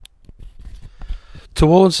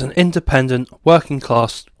Towards an Independent Working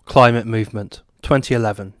Class Climate Movement,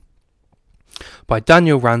 2011, by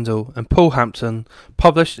Daniel Randall and Paul Hampton,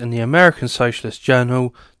 published in the American Socialist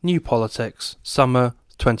journal New Politics, summer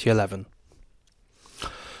 2011.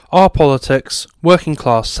 Our politics, working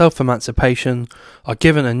class self-emancipation, are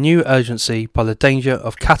given a new urgency by the danger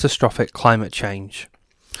of catastrophic climate change.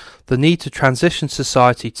 The need to transition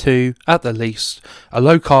society to, at the least, a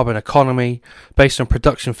low-carbon economy based on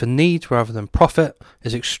production for need rather than profit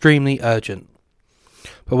is extremely urgent.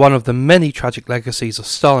 But one of the many tragic legacies of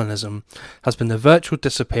Stalinism has been the virtual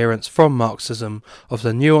disappearance from Marxism of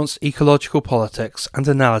the nuanced ecological politics and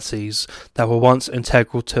analyses that were once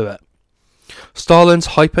integral to it. Stalin's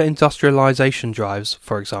hyper-industrialization drives,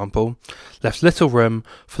 for example, left little room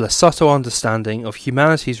for the subtle understanding of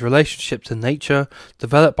humanity's relationship to nature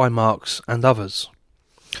developed by Marx and others.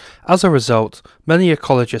 As a result, many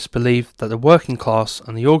ecologists believe that the working class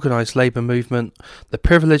and the organised labour movement, the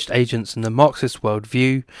privileged agents in the Marxist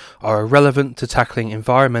worldview, are irrelevant to tackling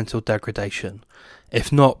environmental degradation,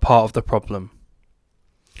 if not part of the problem.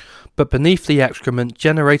 But beneath the excrement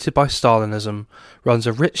generated by Stalinism runs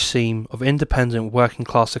a rich seam of independent working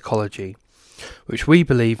class ecology, which we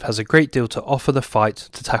believe has a great deal to offer the fight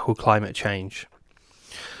to tackle climate change.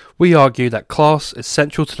 We argue that class is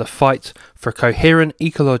central to the fight for coherent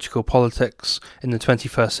ecological politics in the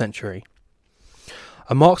 21st century.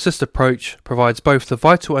 A Marxist approach provides both the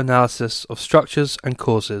vital analysis of structures and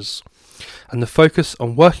causes, and the focus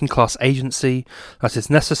on working class agency that is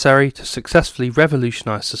necessary to successfully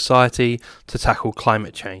revolutionise society to tackle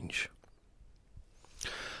climate change.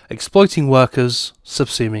 Exploiting workers,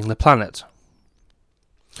 subsuming the planet.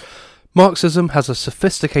 Marxism has a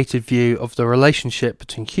sophisticated view of the relationship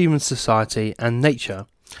between human society and nature,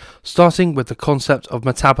 starting with the concept of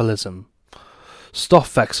metabolism.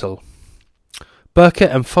 Stoffwechsel.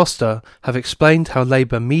 Burkett and Foster have explained how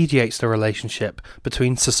labour mediates the relationship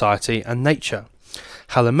between society and nature,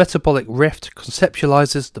 how the metabolic rift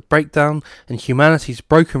conceptualises the breakdown in humanity's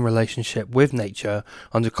broken relationship with nature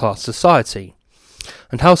under class society,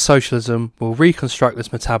 and how socialism will reconstruct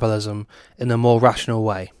this metabolism in a more rational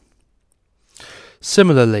way.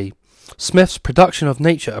 Similarly, Smith's production of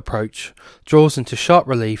nature approach draws into sharp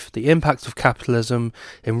relief the impact of capitalism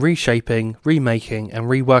in reshaping, remaking and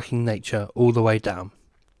reworking nature all the way down.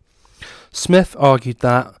 Smith argued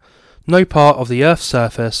that no part of the Earth's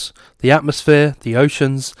surface, the atmosphere, the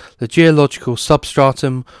oceans, the geological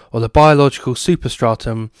substratum or the biological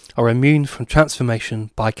superstratum are immune from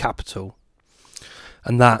transformation by capital,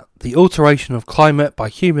 and that the alteration of climate by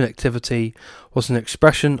human activity was an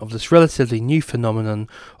expression of this relatively new phenomenon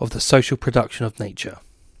of the social production of nature.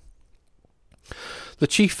 The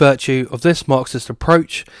chief virtue of this Marxist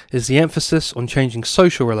approach is the emphasis on changing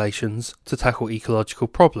social relations to tackle ecological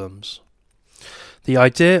problems. The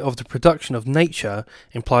idea of the production of nature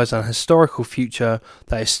implies an historical future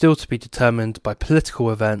that is still to be determined by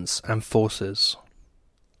political events and forces.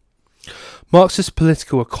 Marxist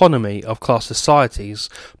political economy of class societies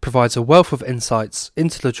provides a wealth of insights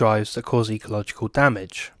into the drives that cause ecological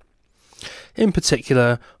damage. In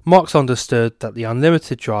particular, Marx understood that the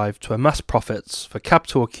unlimited drive to amass profits for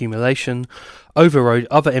capital accumulation overrode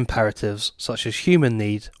other imperatives such as human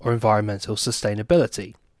need or environmental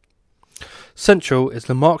sustainability. Central is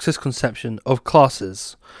the Marxist conception of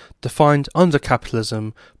classes, defined under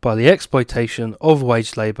capitalism by the exploitation of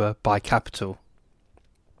wage labour by capital.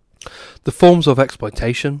 The forms of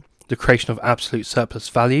exploitation, the creation of absolute surplus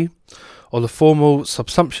value, or the formal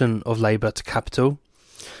subsumption of labour to capital,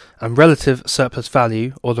 and relative surplus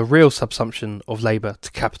value, or the real subsumption of labour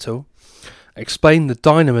to capital, explain the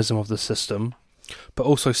dynamism of the system, but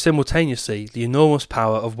also simultaneously the enormous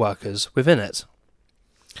power of workers within it.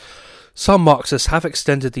 Some Marxists have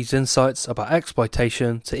extended these insights about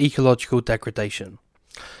exploitation to ecological degradation,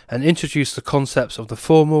 and introduced the concepts of the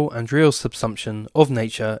formal and real subsumption of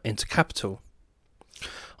nature into capital.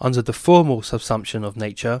 Under the formal subsumption of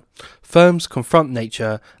nature, firms confront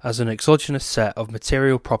nature as an exogenous set of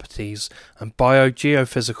material properties and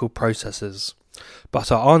biogeophysical processes,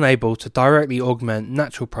 but are unable to directly augment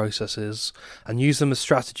natural processes and use them as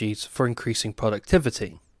strategies for increasing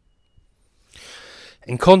productivity.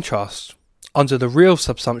 In contrast, under the real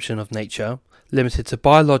subsumption of nature, limited to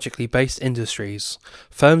biologically based industries,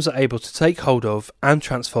 firms are able to take hold of and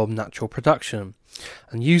transform natural production,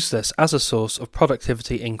 and use this as a source of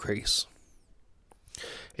productivity increase.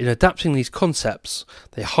 In adapting these concepts,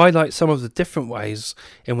 they highlight some of the different ways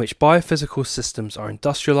in which biophysical systems are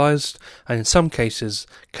industrialized and in some cases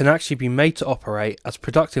can actually be made to operate as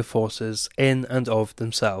productive forces in and of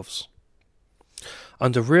themselves.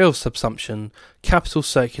 Under real subsumption, capital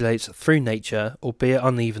circulates through nature, albeit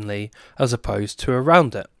unevenly, as opposed to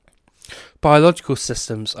around it. Biological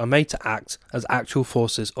systems are made to act as actual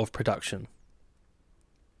forces of production.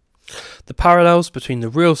 The parallels between the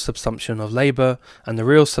real subsumption of labour and the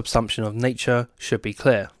real subsumption of nature should be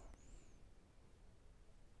clear.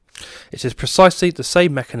 It is precisely the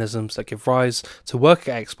same mechanisms that give rise to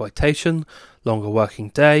worker exploitation, longer working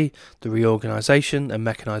day, the reorganisation and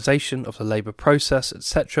mechanisation of the labour process,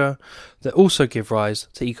 etc., that also give rise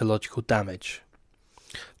to ecological damage.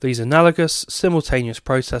 These analogous, simultaneous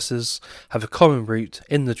processes have a common root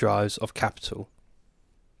in the drives of capital.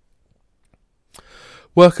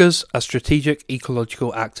 Workers as strategic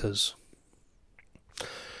ecological actors.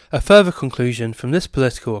 A further conclusion from this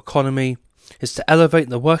political economy is to elevate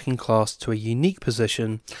the working class to a unique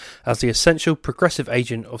position as the essential progressive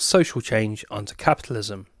agent of social change under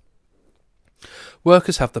capitalism.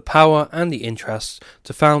 Workers have the power and the interest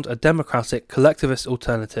to found a democratic collectivist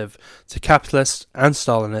alternative to capitalist and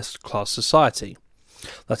Stalinist class society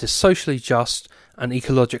that is socially just and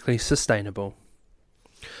ecologically sustainable.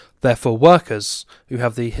 Therefore, workers, who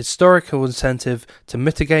have the historical incentive to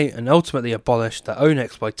mitigate and ultimately abolish their own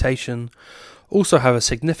exploitation, also have a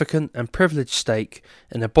significant and privileged stake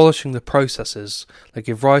in abolishing the processes that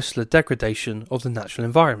give rise to the degradation of the natural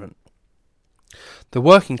environment. The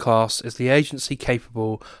working class is the agency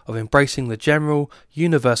capable of embracing the general,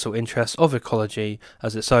 universal interest of ecology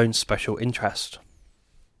as its own special interest.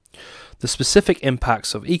 The specific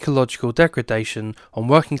impacts of ecological degradation on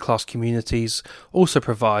working class communities also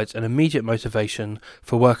provide an immediate motivation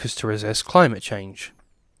for workers to resist climate change.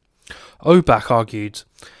 Obach argued,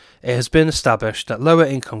 "It has been established that lower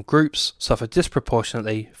income groups suffer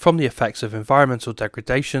disproportionately from the effects of environmental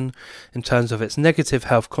degradation in terms of its negative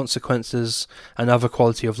health consequences and other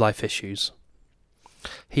quality of life issues."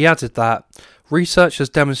 He added that research has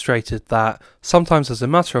demonstrated that, sometimes as a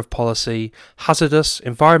matter of policy, hazardous,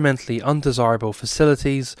 environmentally undesirable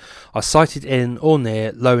facilities are sited in or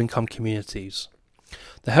near low-income communities.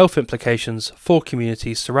 The health implications for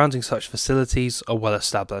communities surrounding such facilities are well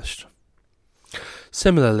established.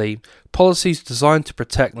 Similarly, policies designed to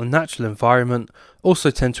protect the natural environment also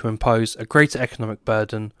tend to impose a greater economic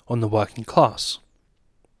burden on the working class.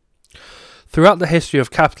 Throughout the history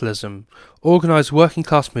of capitalism, organised working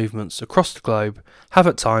class movements across the globe have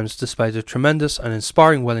at times displayed a tremendous and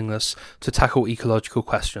inspiring willingness to tackle ecological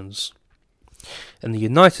questions. In the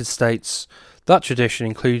United States, that tradition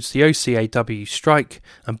includes the OCAW strike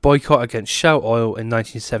and boycott against Shell Oil in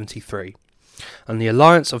 1973. And the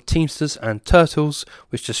alliance of Teamsters and Turtles,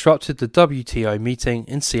 which disrupted the WTO meeting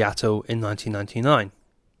in Seattle in 1999.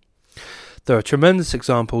 There are tremendous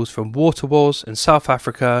examples from water wars in South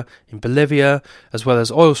Africa, in Bolivia, as well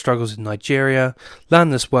as oil struggles in Nigeria,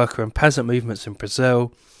 landless worker and peasant movements in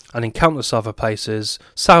Brazil, and in countless other places,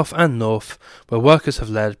 south and north, where workers have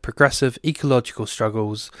led progressive ecological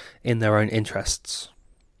struggles in their own interests.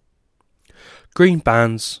 Green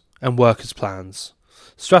bans and workers' plans.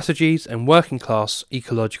 Strategies and working class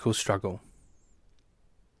ecological struggle.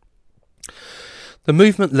 The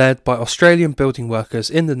movement led by Australian building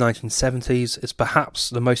workers in the 1970s is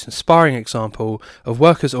perhaps the most inspiring example of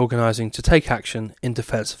workers organising to take action in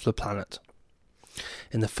defence of the planet.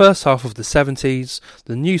 In the first half of the 70s,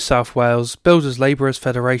 the New South Wales Builders Labourers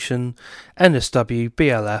Federation,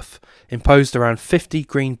 NSW-BLF, imposed around 50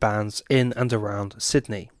 green bans in and around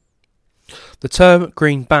Sydney. The term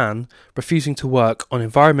green ban, refusing to work on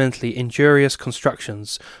environmentally injurious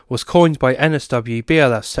constructions, was coined by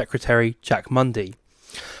NSW-BLF Secretary Jack Mundy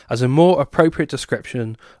as a more appropriate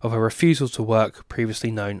description of a refusal to work previously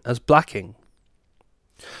known as blacking.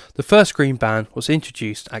 The first green ban was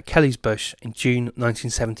introduced at Kelly's Bush in June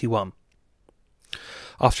 1971.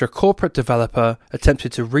 After a corporate developer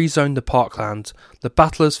attempted to rezone the parkland, the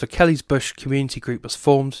Battlers for Kelly's Bush Community Group was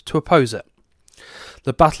formed to oppose it.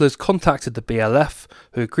 The battlers contacted the BLF,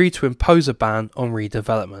 who agreed to impose a ban on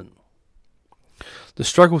redevelopment. The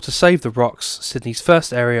struggle to save the Rocks, Sydney's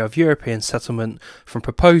first area of European settlement, from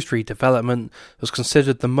proposed redevelopment was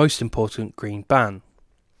considered the most important green ban.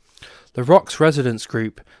 The Rocks Residents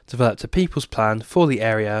Group developed a people's plan for the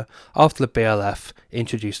area after the BLF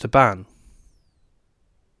introduced a ban.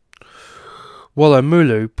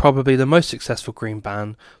 Woolloomooloo, probably the most successful green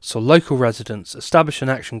ban, saw local residents establish an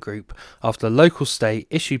action group after the local state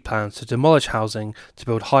issued plans to demolish housing to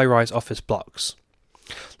build high-rise office blocks.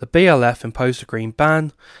 The BLF imposed a green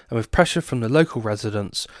ban, and with pressure from the local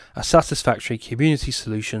residents, a satisfactory community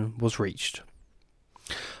solution was reached.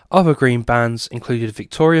 Other green bans included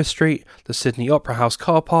Victoria Street, the Sydney Opera House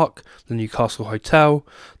car park, the Newcastle Hotel,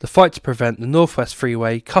 the fight to prevent the North West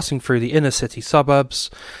Freeway cutting through the inner city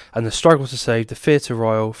suburbs, and the struggle to save the Theatre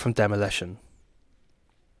Royal from demolition.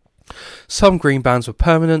 Some green bans were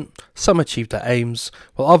permanent, some achieved their aims,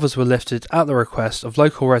 while others were lifted at the request of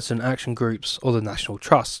local resident action groups or the National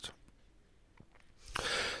Trust.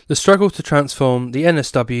 The struggle to transform the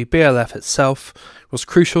NSW BLF itself was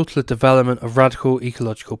crucial to the development of radical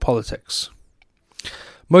ecological politics.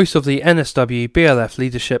 Most of the NSW BLF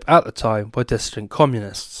leadership at the time were dissident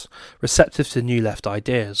communists, receptive to new left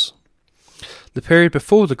ideas. The period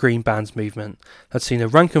before the Green Bans movement had seen a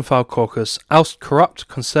rank-and-file caucus oust corrupt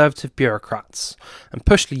conservative bureaucrats and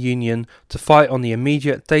push the union to fight on the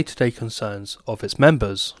immediate day-to-day concerns of its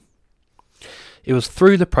members. It was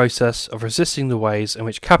through the process of resisting the ways in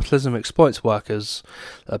which capitalism exploits workers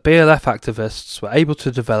that BLF activists were able to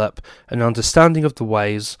develop an understanding of the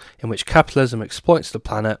ways in which capitalism exploits the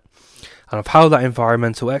planet and of how that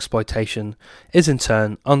environmental exploitation is in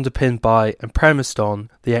turn underpinned by and premised on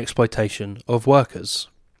the exploitation of workers.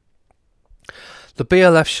 The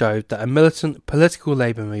BLF showed that a militant political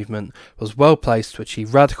labour movement was well placed to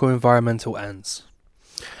achieve radical environmental ends.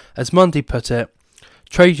 As Mundy put it,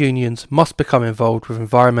 trade unions must become involved with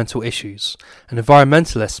environmental issues, and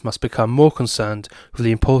environmentalists must become more concerned with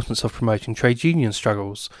the importance of promoting trade union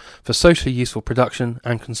struggles for socially useful production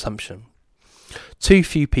and consumption. Too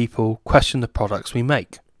few people question the products we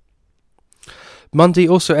make. Mundy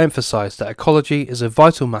also emphasised that ecology is a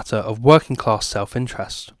vital matter of working class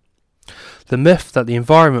self-interest. The myth that the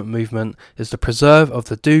environment movement is the preserve of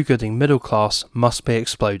the do-gooding middle class must be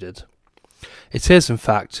exploded. It is, in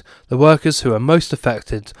fact, the workers who are most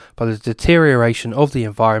affected by the deterioration of the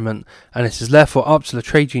environment, and it is therefore up to the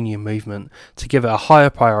trade union movement to give it a higher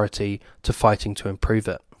priority to fighting to improve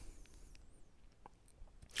it.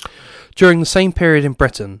 During the same period in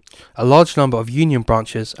Britain, a large number of union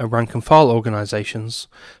branches and rank-and-file organisations,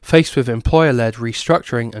 faced with employer-led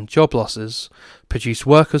restructuring and job losses, produced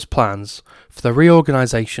workers' plans for the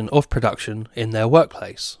reorganisation of production in their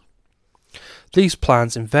workplace. These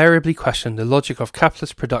plans invariably questioned the logic of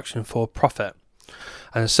capitalist production for profit,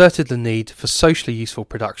 and asserted the need for socially useful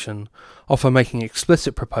production, often making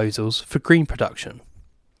explicit proposals for green production.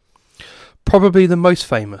 Probably the most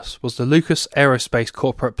famous was the Lucas Aerospace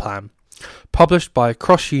Corporate Plan, published by a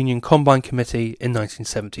cross-union Combine Committee in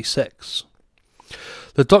 1976.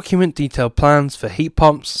 The document detailed plans for heat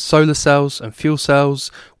pumps, solar cells and fuel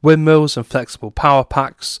cells, windmills and flexible power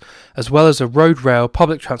packs, as well as a road-rail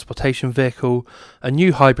public transportation vehicle, a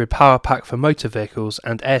new hybrid power pack for motor vehicles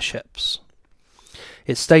and airships.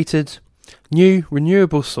 It stated, new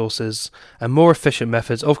renewable sources and more efficient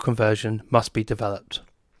methods of conversion must be developed.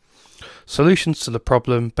 Solutions to the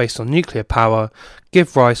problem based on nuclear power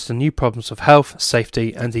give rise to new problems of health,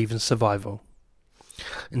 safety and even survival.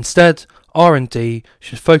 Instead, R&D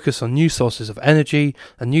should focus on new sources of energy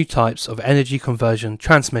and new types of energy conversion,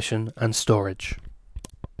 transmission and storage.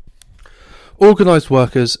 Organised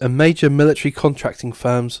workers and major military contracting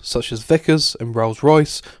firms such as Vickers and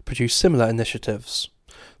Rolls-Royce produced similar initiatives.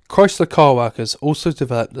 Chrysler car workers also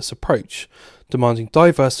developed this approach, demanding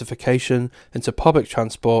diversification into public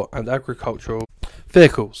transport and agricultural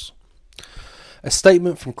vehicles. A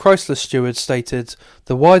statement from Chrysler stewards stated,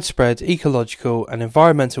 "The widespread ecological and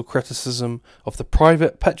environmental criticism of the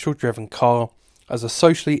private petrol-driven car as a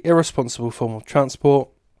socially irresponsible form of transport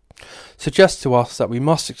suggests to us that we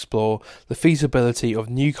must explore the feasibility of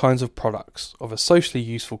new kinds of products of a socially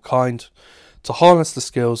useful kind to harness the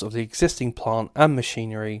skills of the existing plant and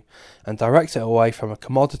machinery and direct it away from a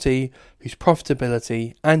commodity whose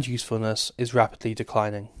profitability and usefulness is rapidly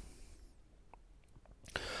declining."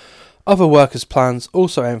 Other workers' plans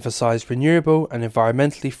also emphasised renewable and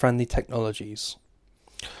environmentally friendly technologies.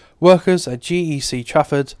 Workers at GEC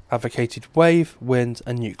Trafford advocated wave, wind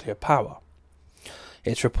and nuclear power.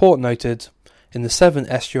 Its report noted, in the Severn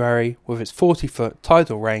estuary, with its 40-foot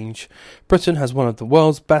tidal range, Britain has one of the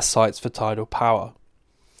world's best sites for tidal power.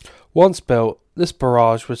 Once built, this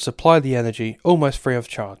barrage would supply the energy almost free of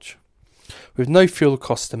charge. With no fuel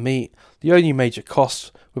costs to meet, the only major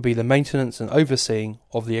cost would be the maintenance and overseeing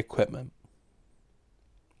of the equipment.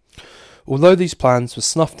 Although these plans were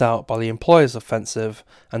snuffed out by the employers' offensive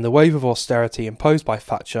and the wave of austerity imposed by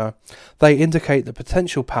Thatcher, they indicate the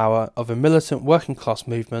potential power of a militant working class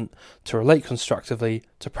movement to relate constructively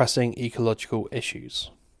to pressing ecological issues.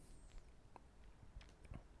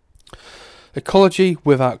 Ecology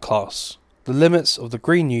without class: the limits of the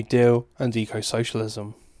Green New Deal and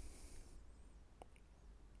eco-socialism.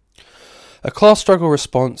 A class struggle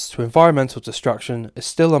response to environmental destruction is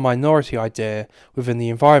still a minority idea within the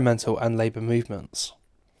environmental and labour movements.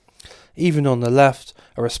 Even on the left,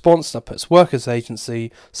 a response that puts workers'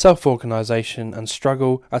 agency, self-organisation and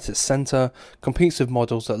struggle at its centre competes with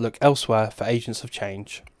models that look elsewhere for agents of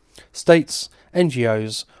change: states,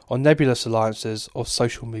 NGOs, or nebulous alliances of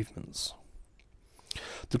social movements.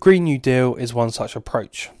 The Green New Deal is one such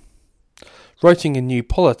approach. Writing in New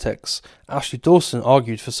Politics, Ashley Dawson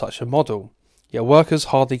argued for such a model, yet workers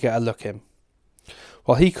hardly get a look in.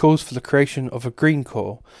 While he calls for the creation of a Green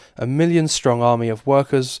Corps, a million-strong army of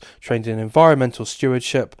workers trained in environmental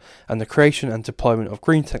stewardship and the creation and deployment of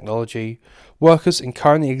green technology, workers in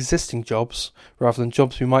currently existing jobs, rather than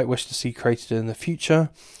jobs we might wish to see created in the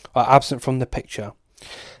future, are absent from the picture,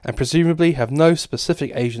 and presumably have no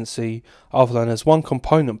specific agency other than as one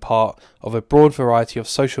component part of a broad variety of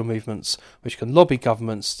social movements which can lobby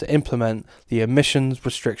governments to implement the emissions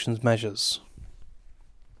restrictions measures.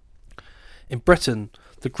 In Britain,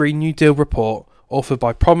 the Green New Deal report, authored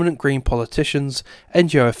by prominent Green politicians,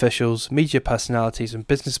 NGO officials, media personalities and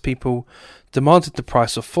business people, demanded the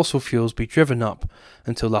price of fossil fuels be driven up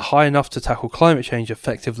until they're high enough to tackle climate change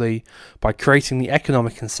effectively by creating the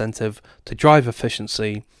economic incentive to drive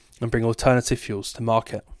efficiency and bring alternative fuels to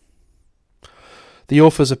market. The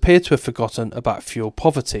authors appear to have forgotten about fuel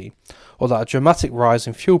poverty, or that a dramatic rise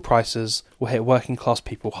in fuel prices will hit working class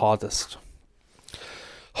people hardest.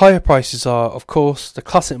 Higher prices are, of course, the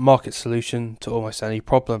classic market solution to almost any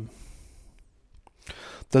problem.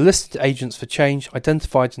 The listed agents for change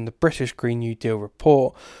identified in the British Green New Deal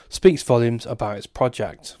report speaks volumes about its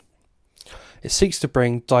project. It seeks to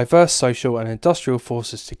bring diverse social and industrial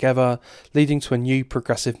forces together, leading to a new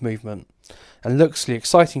progressive movement, and looks to the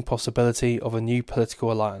exciting possibility of a new political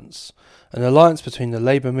alliance, an alliance between the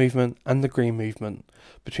labour movement and the green movement,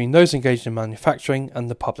 between those engaged in manufacturing and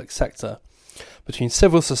the public sector, between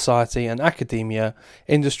civil society and academia,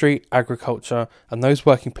 industry, agriculture, and those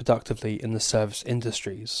working productively in the service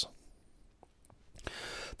industries.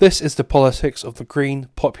 This is the politics of the Green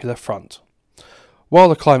Popular Front. While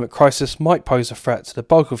the climate crisis might pose a threat to the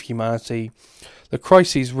bulk of humanity, the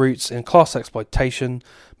crisis's roots in class exploitation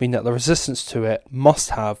mean that the resistance to it must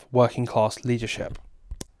have working class leadership.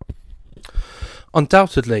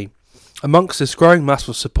 Undoubtedly, amongst this growing mass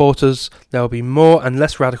of supporters, there will be more and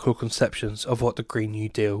less radical conceptions of what the Green New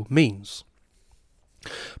Deal means.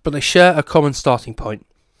 But they share a common starting point,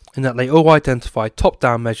 in that they all identify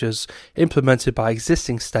top-down measures implemented by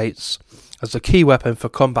existing states as the key weapon for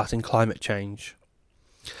combating climate change.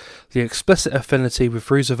 The explicit affinity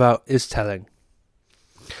with Roosevelt is telling.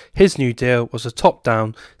 His New Deal was a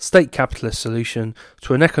top-down, state-capitalist solution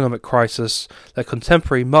to an economic crisis that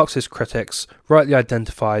contemporary Marxist critics rightly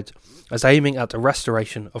identified as aiming at the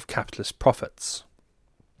restoration of capitalist profits.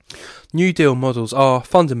 New Deal models are,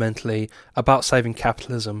 fundamentally, about saving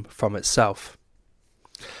capitalism from itself.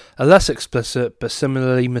 A less explicit but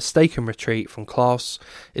similarly mistaken retreat from class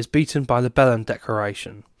is beaten by the Belém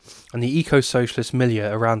Declaration and the eco-socialist milieu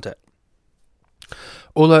around it.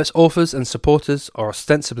 Although its authors and supporters are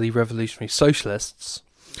ostensibly revolutionary socialists,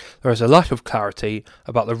 there is a lack of clarity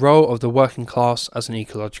about the role of the working class as an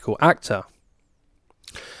ecological actor.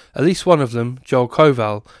 At least one of them, Joel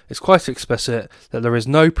Koval, is quite explicit that there is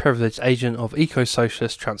no privileged agent of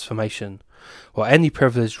eco-socialist transformation, or any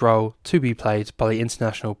privileged role to be played by the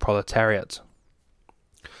international proletariat.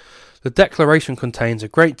 The declaration contains a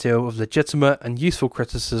great deal of legitimate and useful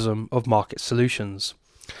criticism of market solutions,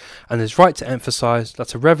 and is right to emphasise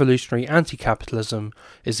that a revolutionary anti-capitalism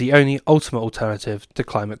is the only ultimate alternative to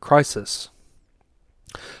climate crisis.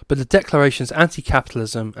 But the declaration's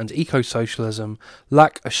anti-capitalism and eco-socialism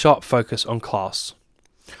lack a sharp focus on class.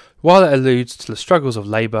 While it alludes to the struggles of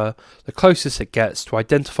labour, the closest it gets to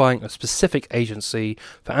identifying a specific agency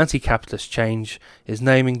for anti-capitalist change is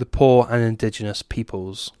naming the poor and indigenous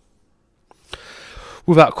peoples.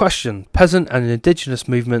 Without question, peasant and indigenous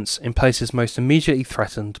movements in places most immediately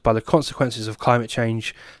threatened by the consequences of climate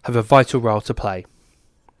change have a vital role to play.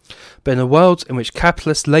 But in a world in which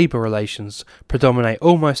capitalist labour relations predominate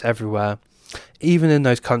almost everywhere, even in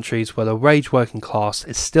those countries where the wage working class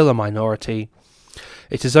is still a minority,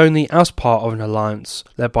 it is only as part of an alliance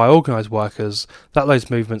led by organised workers that those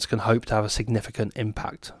movements can hope to have a significant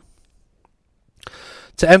impact.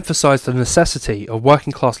 To emphasise the necessity of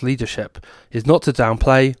working class leadership is not to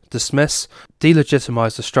downplay, dismiss,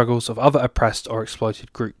 delegitimise the struggles of other oppressed or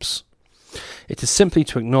exploited groups. It is simply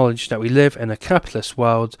to acknowledge that we live in a capitalist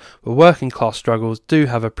world where working class struggles do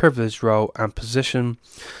have a privileged role and position,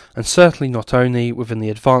 and certainly not only within the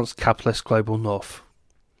advanced capitalist global north.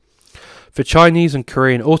 For Chinese and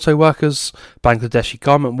Korean auto workers, Bangladeshi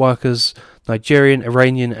garment workers, Nigerian,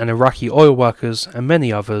 Iranian and Iraqi oil workers and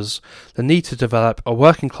many others, the need to develop a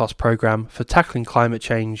working class programme for tackling climate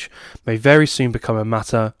change may very soon become a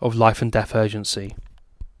matter of life and death urgency.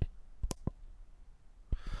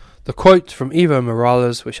 The quote from Evo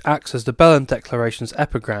Morales, which acts as the Belém Declaration's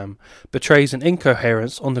epigram, betrays an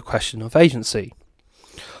incoherence on the question of agency.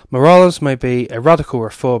 Morales may be a radical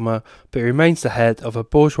reformer, but he remains the head of a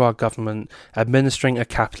bourgeois government administering a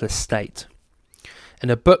capitalist state. In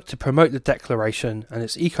a book to promote the Declaration and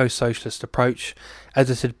its eco-socialist approach,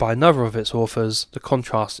 edited by another of its authors, the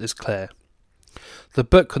contrast is clear. The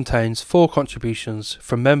book contains 4 contributions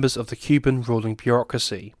from members of the Cuban ruling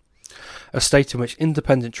bureaucracy, a state in which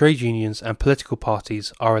independent trade unions and political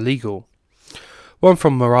parties are illegal, one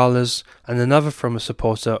from Morales and another from a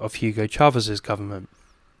supporter of Hugo Chávez's government.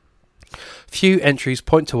 Few entries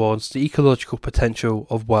point towards the ecological potential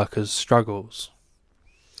of workers' struggles.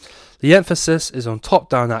 The emphasis is on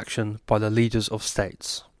top-down action by the leaders of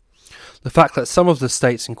states. The fact that some of the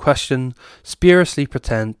states in question spuriously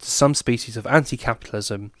pretend to some species of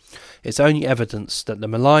anti-capitalism is only evidence that the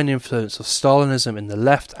malign influence of Stalinism in the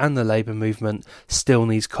left and the labour movement still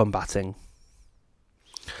needs combating.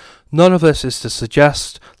 None of this is to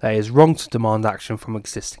suggest that it is wrong to demand action from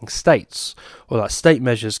existing states, or that state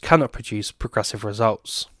measures cannot produce progressive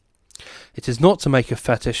results. It is not to make a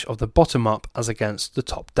fetish of the bottom-up as against the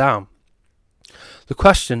top-down. The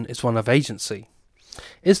question is one of agency.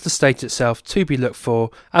 Is the state itself to be looked for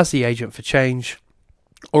as the agent for change,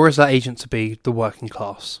 or is that agent to be the working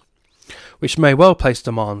class, which may well place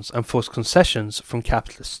demands and force concessions from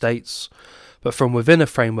capitalist states, but from within a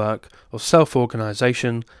framework of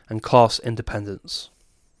self-organisation and class independence.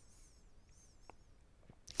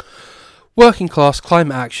 Working class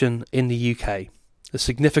climate action in the UK. The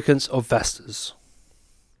significance of Vestas.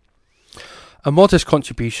 A modest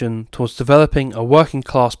contribution towards developing a working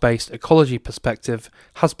class based ecology perspective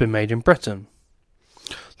has been made in Britain.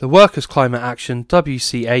 The Workers' Climate Action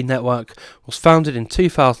WCA network was founded in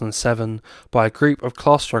 2007 by a group of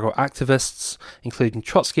class struggle activists, including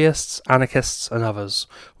Trotskyists, anarchists and others,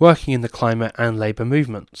 working in the climate and labour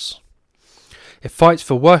movements. It fights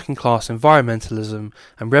for working class environmentalism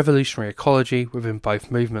and revolutionary ecology within both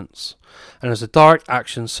movements, and as a direct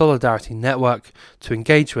action solidarity network to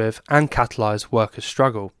engage with and catalyse workers'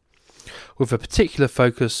 struggle, with a particular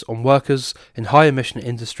focus on workers in high emission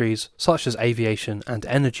industries such as aviation and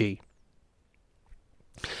energy.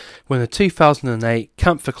 When the 2008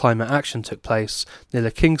 Camp for Climate Action took place near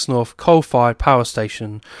the Kingsnorth coal-fired power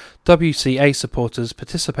station, WCA supporters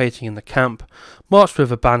participating in the camp marched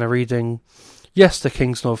with a banner reading, "Yes to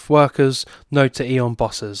Kingsnorth workers, no to Eon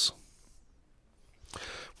bosses."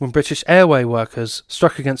 When British Airway workers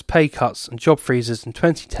struck against pay cuts and job freezes in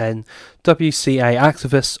 2010, WCA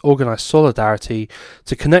activists organised solidarity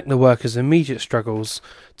to connect the workers' immediate struggles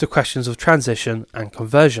to questions of transition and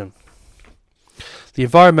conversion. The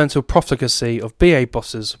environmental profligacy of BA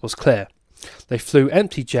bosses was clear. They flew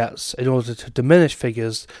empty jets in order to diminish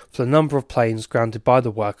figures for the number of planes grounded by the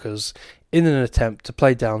workers in an attempt to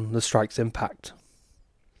play down the strike's impact.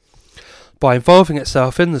 By involving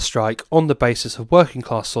itself in the strike on the basis of working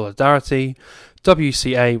class solidarity,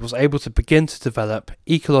 WCA was able to begin to develop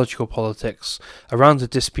ecological politics around a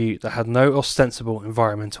dispute that had no ostensible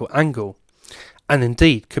environmental angle, and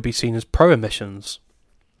indeed could be seen as pro-emissions.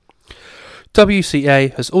 WCA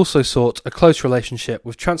has also sought a close relationship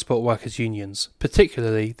with transport workers' unions,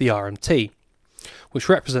 particularly the RMT, which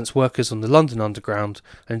represents workers on the London Underground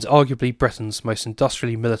and is arguably Britain's most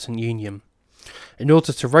industrially militant union, in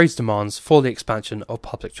order to raise demands for the expansion of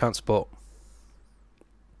public transport.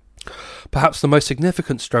 Perhaps the most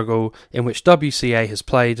significant struggle in which WCA has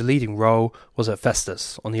played a leading role was at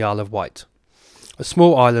Vestas on the Isle of Wight, a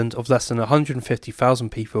small island of less than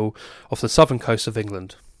 150,000 people off the southern coast of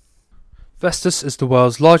England. Vestas is the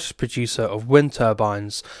world's largest producer of wind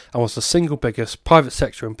turbines and was the single biggest private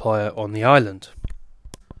sector employer on the island.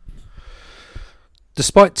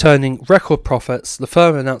 Despite turning record profits, the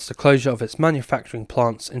firm announced the closure of its manufacturing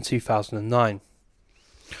plants in 2009.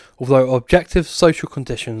 Although objective social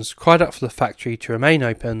conditions cried out for the factory to remain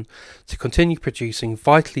open to continue producing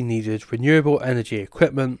vitally needed renewable energy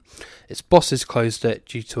equipment, its bosses closed it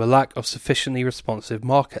due to a lack of sufficiently responsive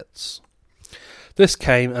markets. This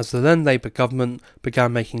came as the then Labour government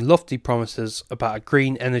began making lofty promises about a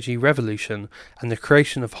green energy revolution and the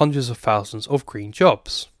creation of hundreds of thousands of green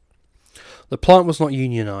jobs. The plant was not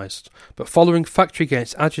unionised, but following factory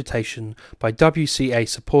gates agitation by WCA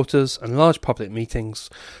supporters and large public meetings,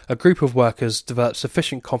 a group of workers developed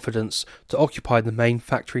sufficient confidence to occupy the main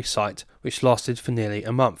factory site, which lasted for nearly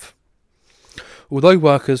a month. Although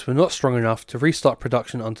workers were not strong enough to restart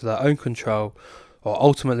production under their own control, or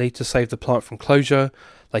ultimately to save the plant from closure,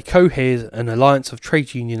 they co-headed an alliance of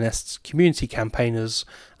trade unionists, community campaigners,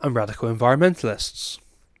 and radical environmentalists.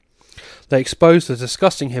 They exposed the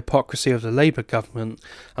disgusting hypocrisy of the Labour government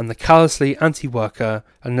and the callously anti-worker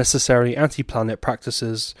and necessarily anti-planet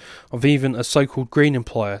practices of even a so-called green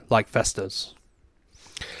employer like Vestas.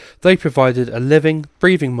 They provided a living,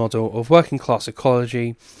 breathing model of working class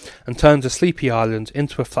ecology and turned a sleepy island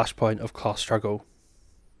into a flashpoint of class struggle.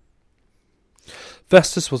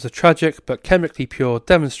 Vestas was a tragic but chemically pure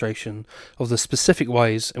demonstration of the specific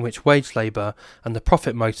ways in which wage labour and the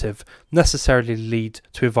profit motive necessarily lead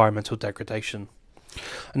to environmental degradation,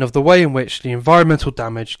 and of the way in which the environmental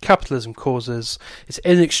damage capitalism causes is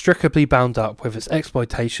inextricably bound up with its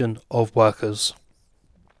exploitation of workers.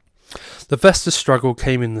 The Vestas struggle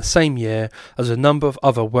came in the same year as a number of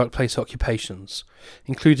other workplace occupations,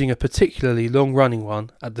 including a particularly long-running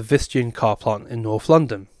one at the Visteon car plant in North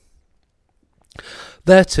London.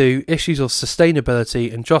 There too, issues of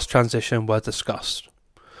sustainability and just transition were discussed.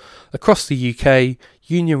 Across the UK,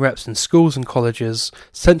 union reps in schools and colleges,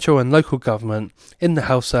 central and local government, in the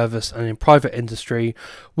health service and in private industry,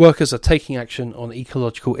 workers are taking action on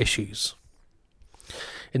ecological issues.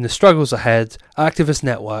 In the struggles ahead, activist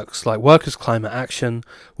networks like Workers' Climate Action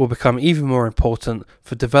will become even more important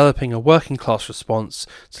for developing a working class response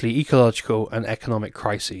to the ecological and economic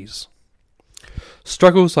crises.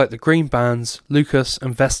 Struggles like the Green Bands, Lucas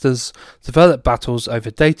and Vestas developed battles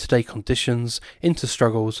over day-to-day conditions into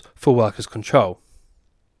struggles for workers' control.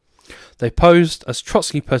 They posed, as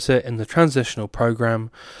Trotsky put it in the transitional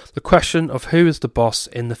programme, the question of who is the boss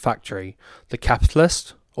in the factory, the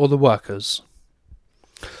capitalist or the workers.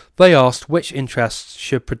 They asked which interests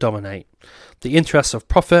should predominate, the interests of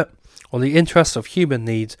profit or the interests of human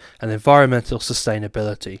need and environmental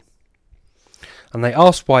sustainability. And they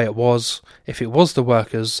asked why it was, if it was the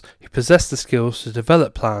workers who possessed the skills to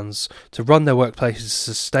develop plans to run their workplaces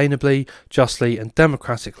sustainably, justly and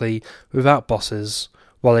democratically without bosses,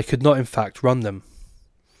 while they could not in fact run them.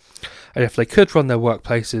 And if they could run their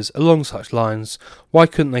workplaces along such lines, why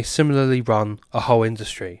couldn't they similarly run a whole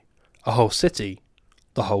industry, a whole city,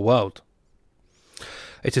 the whole world?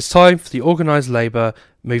 It is time for the organised labour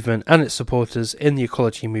movement and its supporters in the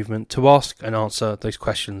ecology movement to ask and answer those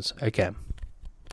questions again.